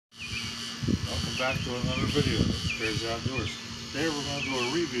back to another video of Crazy Outdoors. Today we're going to do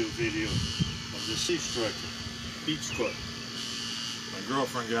a review video of the Sea Striker Beach Club. My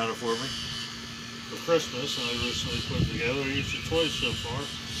girlfriend got it for me for Christmas and I recently put it together. I used it twice so far.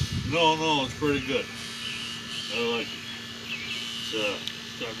 No, it's pretty good. I like it.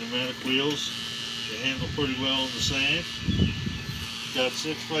 It's got pneumatic wheels. They handle pretty well in the sand. Got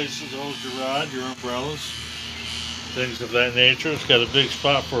 6 places to hold your rod, your umbrellas, things of that nature. It's got a big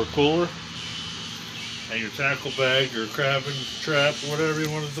spot for a cooler and your tackle bag, your crabbing trap, whatever you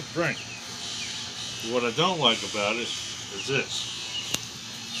want to bring. What I don't like about it is this.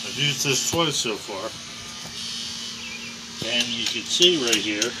 I've used this twice so far, and you can see right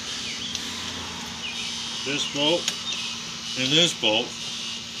here, this bolt and this bolt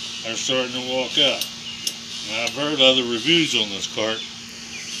are starting to walk out. Now, I've heard other reviews on this cart,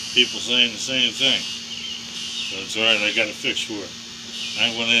 people saying the same thing. So it's alright, I got a fix for it.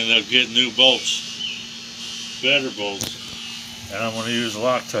 I'm going to end up getting new bolts, better bolts, and I'm going to use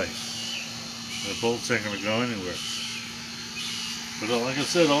Loctite. The bolts ain't going to go anywhere. But like I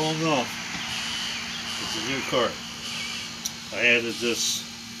said, all in all, it's a new cart. I added this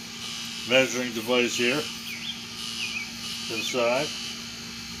measuring device here to the side.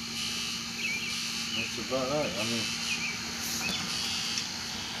 That's about right. I mean,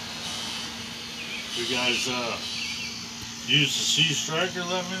 if you guys use the Sea Striker,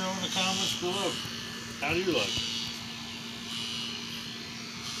 let me know in the comments below. How do you like it?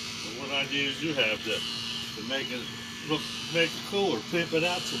 And what ideas you have to make it cooler, pimp it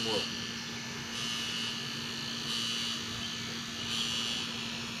out some more.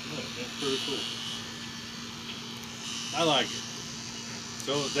 Yeah, that's pretty cool. I like it.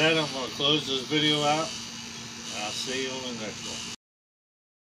 So with that, I'm going to close this video out, and I'll see you on the next one.